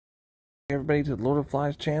Everybody to the Lord of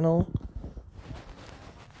Flies channel.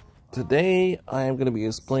 Today I am going to be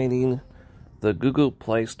explaining the Google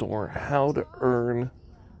Play Store, how to earn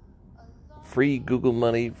free Google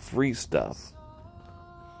money, free stuff.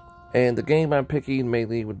 And the game I'm picking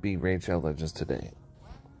mainly would be Raid Shadow Legends today.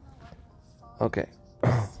 Okay.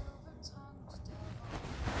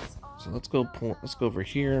 So let's go over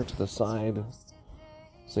here to the side.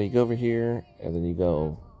 So you go over here and then you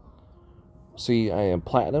go, see, I am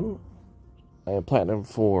platinum. I am platinum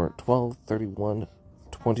for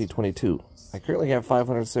 12/31/2022. I currently have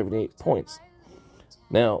 578 points.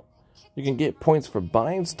 Now, you can get points for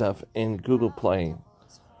buying stuff in Google Play.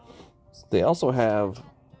 They also have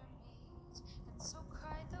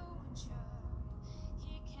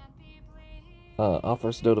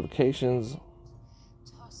offers, notifications.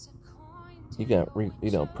 You got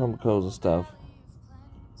promo codes and stuff.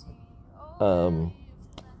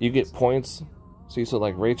 You get points. See, so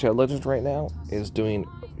like Raid Shadow Legends right now is doing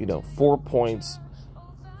 4 points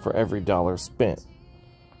for every dollar spent.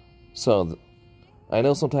 So I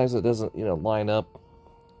know sometimes it doesn't line up,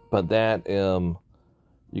 but that you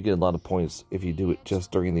get a lot of points if you do it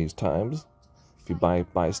just during these times. If you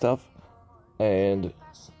buy stuff. And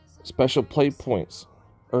special play points,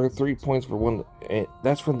 earn 3 points for one. And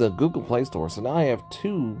that's from the Google Play Store. So now I have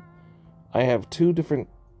two different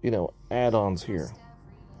add-ons here.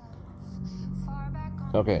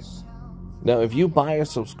 Okay, now if you buy a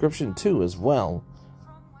subscription too as well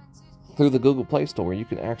through the Google Play Store, you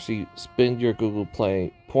can actually spend your Google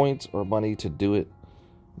Play points or money to do it.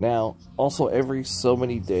 Now, also every so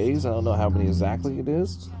many days, I don't know how many exactly it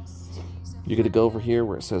is, you're going to go over here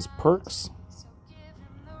where it says perks,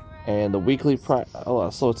 and the weekly price. Oh,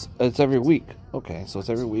 so it's every week. Okay, so it's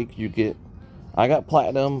every week you get. I got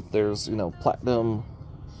platinum. There's platinum.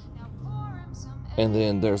 And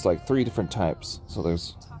then there's like 3 different types. So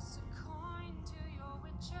there's,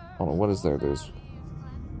 hold on, what is there? There's,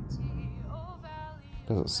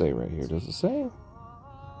 doesn't say right here. Does it say?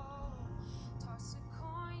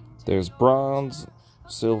 There's bronze,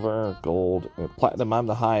 silver, gold, and platinum. I'm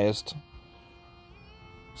the highest.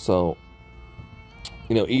 So,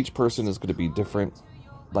 each person is going to be different.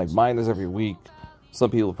 Like mine is every week.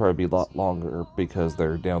 Some people probably be a lot longer because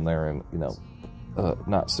they're down there and,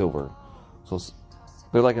 not silver. So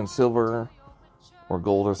they're like in silver or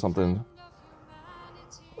gold or something.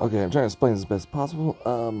 Okay, I'm trying to explain this as best possible.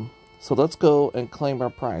 So let's go and claim our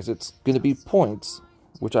prize. It's going to be points,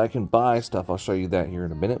 which I can buy stuff. I'll show you that here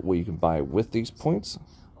in a minute, what you can buy with these points.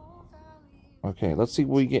 Okay, let's see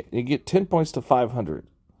what we get. You get 10 points to 500.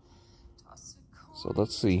 So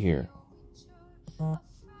let's see here.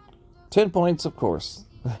 10 points, of course.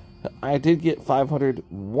 I did get 500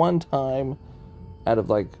 one time out of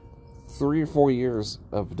like 3 or 4 years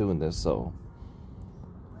of doing this, so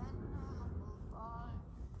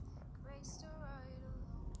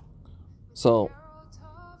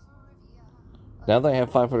now that I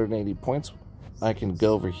have 580 points, I can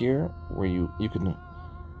go over here where you can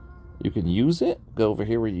use it. Go over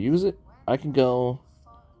here where you use it. I can go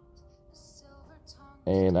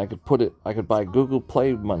and I could buy Google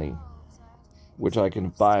Play money, which I can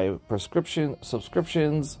buy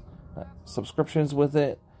subscriptions with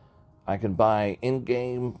it. I can buy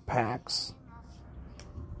in-game packs.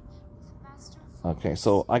 Okay,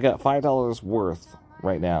 so I got $5 worth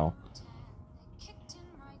right now.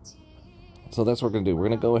 So that's what we're going to do. We're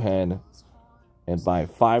going to go ahead and buy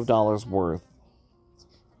 $5 worth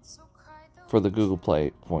for the Google Play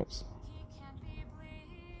points.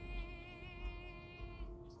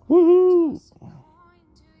 Woohoo!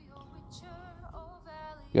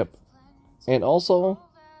 Yep. And also,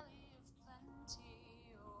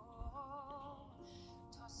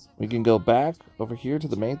 we can go back over here to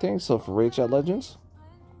the main thing. So for Raid Shadow Legends,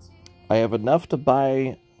 I have enough to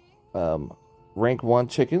buy rank 1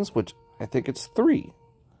 chickens, which I think it's 3.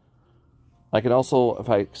 I can also, if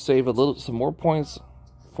I save some more points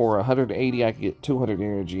for 180, I can get 200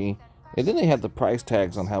 energy. And then they have the price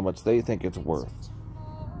tags on how much they think it's worth.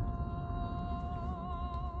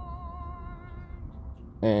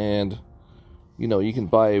 And, you can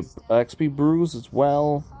buy XP brews as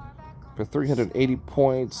well. For 380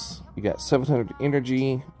 points, you got 700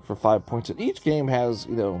 energy for 5 points. And each game has,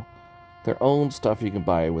 their own stuff you can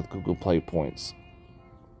buy with Google Play points.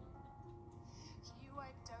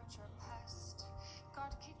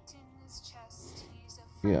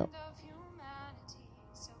 Yeah.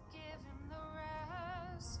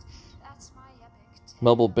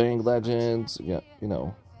 Mobile Bang Legends, you got,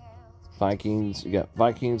 Vikings, you got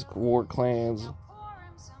Vikings, War Clans,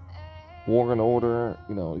 War and Order,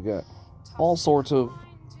 you got all sorts of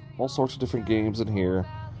different games in here.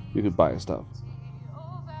 you could buy stuff.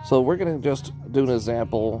 So we're gonna just do an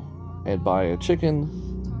example and buy a chicken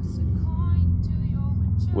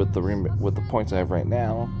with the points I have right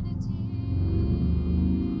now.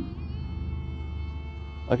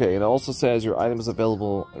 Okay, it also says your item is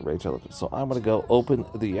available at retail. So I'm gonna go open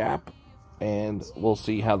the app, and we'll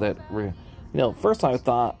see how that. First I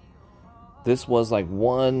thought this was like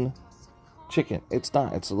one chicken. It's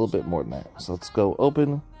not. It's a little bit more than that. So let's go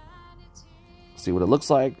open. See what it looks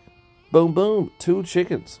like. Boom, boom. 2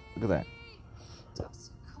 chickens. Look at that.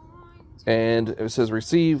 And it says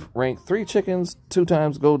receive rank 3 chickens 2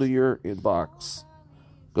 times. Go to your inbox.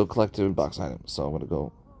 Go collect the inbox items. So I'm going to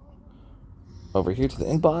go over here to the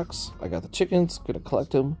inbox. I got the chickens. Going to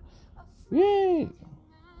collect them. Yay!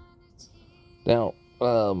 Now,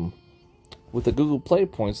 with the Google Play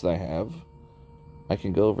points that I have, I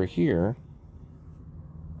can go over here.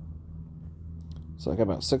 So I got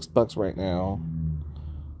about $6 right now.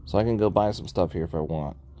 So I can go buy some stuff here if I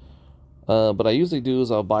want. But I usually do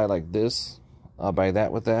is I'll buy like this. I'll buy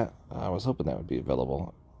that with that. I was hoping that would be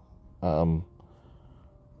available. So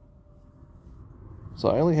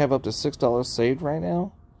I only have up to $6 saved right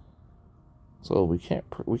now. So we can't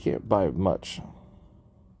buy much.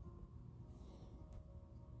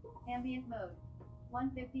 Ambient mode,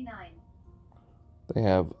 159.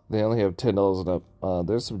 They only have $10 and up.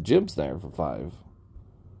 There's some gyms there for $5.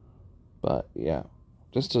 But yeah,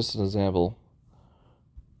 just an example.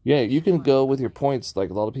 Yeah, you can go with your points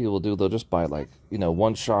like a lot of people do. They'll just buy like,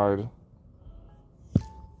 1 shard.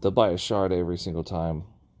 They'll buy a shard every single time.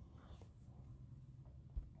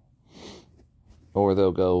 Or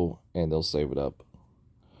they'll go and they'll save it up.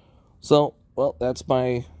 So, well, that's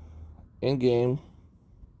my in-game.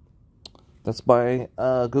 That's my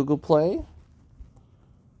Google Play.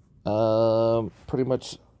 Pretty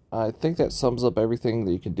much, I think that sums up everything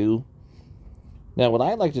that you can do. Now, what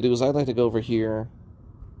I like to do is I like to go over here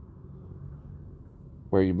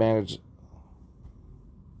where you manage.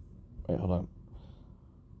 Wait, hold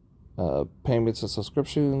on. Payments and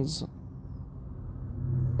subscriptions.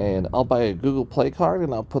 And I'll buy a Google Play card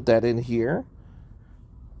and I'll put that in here.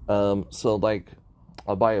 So, like,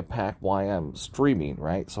 I'll buy a pack while I'm streaming,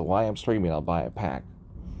 right? So, while I'm streaming, I'll buy a pack.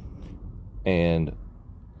 And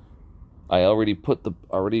I already put the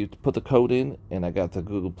code in, and I got the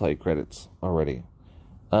Google Play credits already.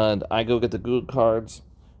 And I go get the Google cards.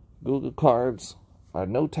 Google cards are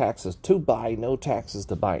no taxes to buy, no taxes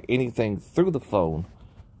to buy anything through the phone.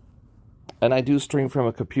 And I do stream from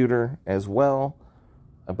a computer as well,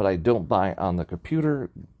 but I don't buy on the computer.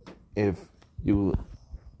 If you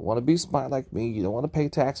want to be smart like me, you don't want to pay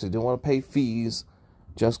taxes, you don't want to pay fees,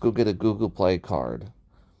 just go get a Google Play card.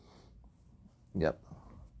 Yep.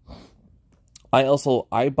 I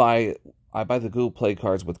buy the Google Play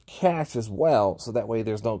cards with cash as well, so that way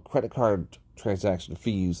there's no credit card transaction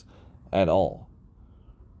fees at all.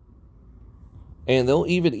 And they'll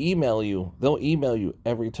even email you. They'll email you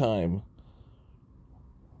every time.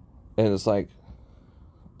 And it's like,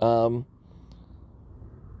 $5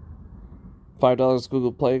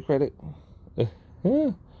 Google Play credit.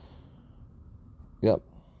 Yep.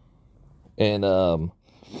 And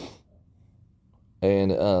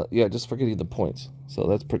yeah, just forgetting the points. So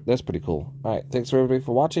that's pretty cool. All right, thanks for everybody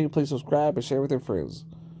for watching. Please subscribe and share with your friends.